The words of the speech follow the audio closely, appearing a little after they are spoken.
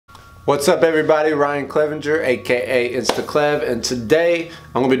What's up everybody, Ryan Clevenger aka InstaClev, and today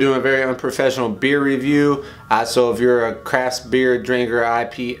I'm going to be doing a very unprofessional beer review. So if you're a craft beer drinker,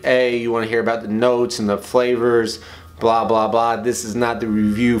 IPA, you want to hear about the notes and the flavors, blah blah blah, this is not the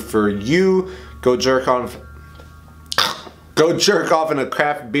review for you. Go jerk off in a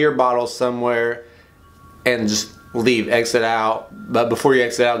craft beer bottle somewhere and just leave, exit out. But before you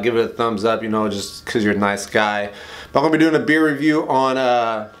exit out, give it a thumbs up, you know, just because you're a nice guy. But I'm going to be doing a beer review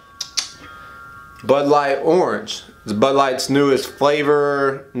on Bud Light Orange. It's Bud Light's newest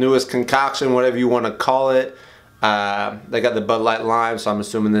flavor, newest concoction, whatever you want to call it. They got the Bud Light Lime, so I'm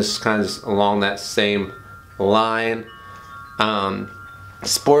assuming this is kind of along that same line.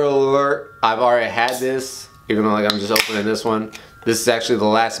 Spoiler alert, I've already had this, even though like I'm just opening this one. This is actually the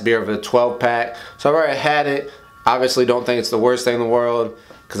last beer of a 12 pack, so I've already had it. Obviously don't think it's the worst thing in the world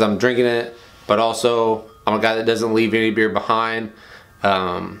because I'm drinking it, but also I'm a guy that doesn't leave any beer behind.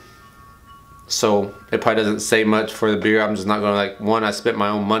 So it probably doesn't say much for the beer. I'm just not gonna, like, one, I spent my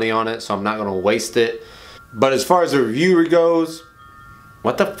own money on it, so I'm not gonna waste it. But as far as the review goes,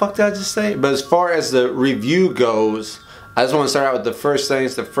 what the fuck did I just say? But as far as the review goes, I just want to start out with the first thing.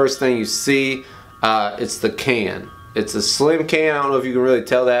 It's the first thing you see. It's the can. It's a slim can. I don't know if you can really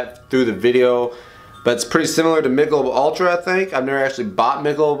tell that through the video, but it's pretty similar to Michelob Ultra, I think. I've never actually bought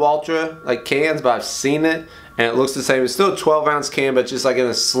Michelob Ultra, like cans, but I've seen it. And it looks the same. It's still a 12-ounce can, but just like in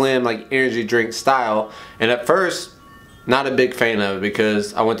a slim, like energy drink style. And at first, not a big fan of it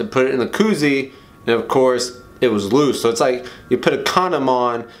because I went to put it in the koozie, and of course, it was loose. So it's like you put a condom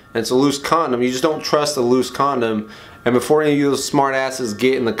on, and it's a loose condom. You just don't trust a loose condom. And before any of you smart asses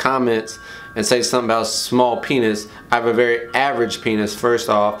get in the comments and say something about a small penis, I have a very average penis, first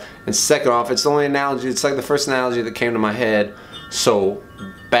off. And second off, it's the only analogy, it's like the first analogy that came to my head. So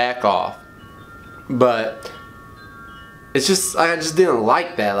back off. But it's just, I just didn't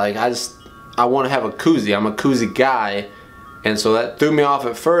like that. Like, I want to have a koozie. I'm a koozie guy. And so that threw me off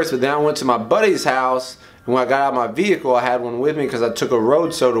at first, but then I went to my buddy's house, and when I got out of my vehicle, I had one with me because I took a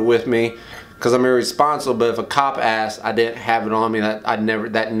road soda with me because I'm irresponsible. But if a cop asked, I didn't have it on me.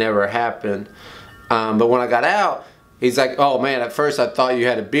 That never happened. But when I got out, he's like, "Oh man, at first I thought you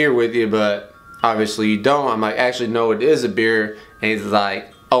had a beer with you, but obviously you don't." I'm like, "Actually, no, it is a beer." And he's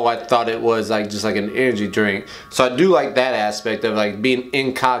like, "Oh, I thought it was like just like an energy drink." So I do like that aspect of like being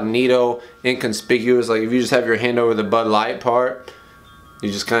incognito, inconspicuous. Like if you just have your hand over the Bud Light part,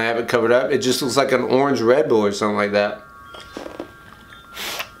 you just kind of have it covered up. It just looks like an orange Red Bull or something like that.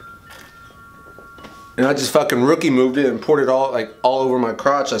 And I just fucking rookie moved it and poured it all like all over my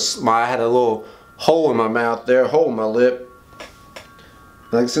crotch. I had a little hole in my mouth there, hole in my lip.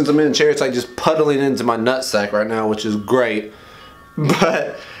 Like since I'm in the chair, it's like just puddling into my nutsack right now, which is great.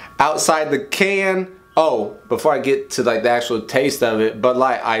 But outside the can, oh, before I get to like the actual taste of it, Bud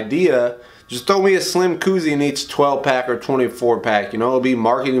Light idea, just throw me a slim koozie in each 12 pack or 24 pack. You know, it'll be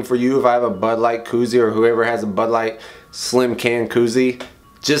marketing for you if I have a Bud Light koozie or whoever has a Bud Light slim can koozie.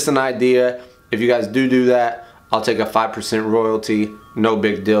 Just an idea. If you guys do that, I'll take a 5% royalty. No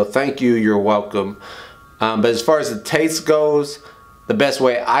big deal. Thank you. You're welcome. But as far as the taste goes, the best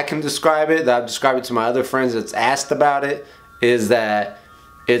way I can describe it, that I've described it to my other friends that's asked about it, is that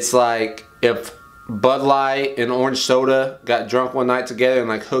it's like if Bud Light and orange soda got drunk one night together and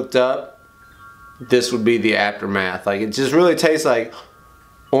like hooked up, this would be the aftermath. Like it just really tastes like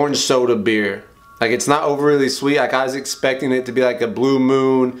orange soda beer. Like it's not overly sweet. Like I was expecting it to be like a Blue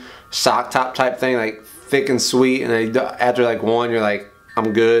Moon sock top type thing, like thick and sweet, and then after like one you're like,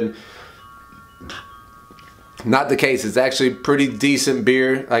 I'm good. Not the case. It's actually pretty decent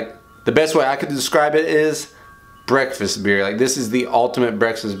beer. Like the best way I could describe it is breakfast beer. Like this is the ultimate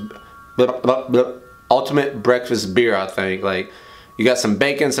breakfast beer, I think. Like you got some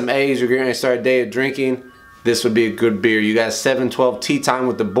bacon, some eggs, you're going to start a day of drinking, this would be a good beer. You got 7-12 tea time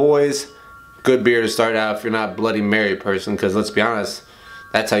with the boys, good beer to start out if you're not a Bloody Mary person, because let's be honest,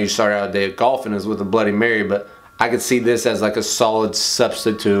 that's how you start out a day of golfing, is with a Bloody Mary. But I could see this as like a solid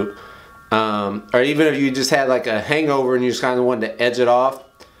substitute. Or even if you just had like a hangover and you just kind of wanted to edge it off,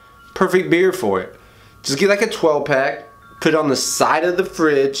 perfect beer for it. Just get like a 12 pack, put it on the side of the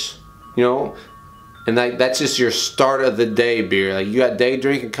fridge, you know, and like that's just your start of the day beer. Like you got day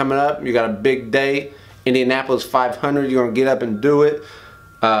drinking coming up, you got a big day, Indianapolis 500, you're gonna get up and do it.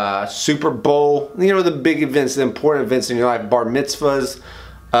 Super Bowl, you know, the big events, the important events in your life, bar mitzvahs,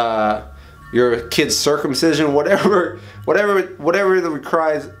 your kid's circumcision, whatever that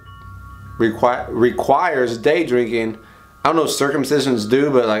requires day drinking. I don't know if circumcisions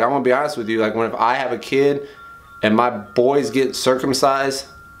do, but like I'm gonna be honest with you, like if I have a kid and my boys get circumcised,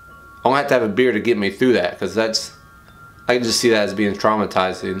 I'm gonna have to have a beer to get me through that, because I can just see that as being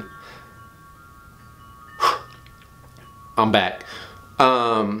traumatizing. I'm back.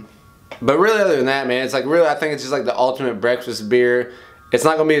 But really, other than that, man, it's like really, I think it's just like the ultimate breakfast beer. It's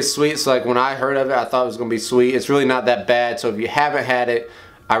not gonna be as sweet. So like when I heard of it, I thought it was gonna be sweet. It's really not that bad. So if you haven't had it,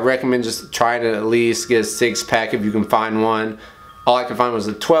 I recommend just trying to at least get a 6-pack if you can find one. All I could find was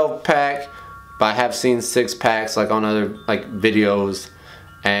a 12-pack, but I have seen 6-packs like on other like videos.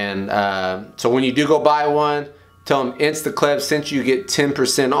 And so when you do go buy one, tell them Instaclev sent you, get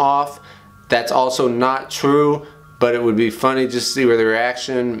 10% off. That's also not true, but it would be funny just to see where the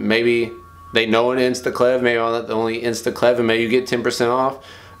reaction. Maybe they know an Instaclev, maybe I'm not the only Instaclev, and maybe you get 10% off.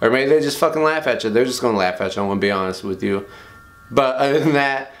 Or maybe they just fucking laugh at you. They're just gonna laugh at you, I'm gonna be honest with you. But other than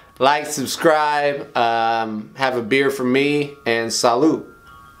that, like, subscribe, have a beer for me, and salute.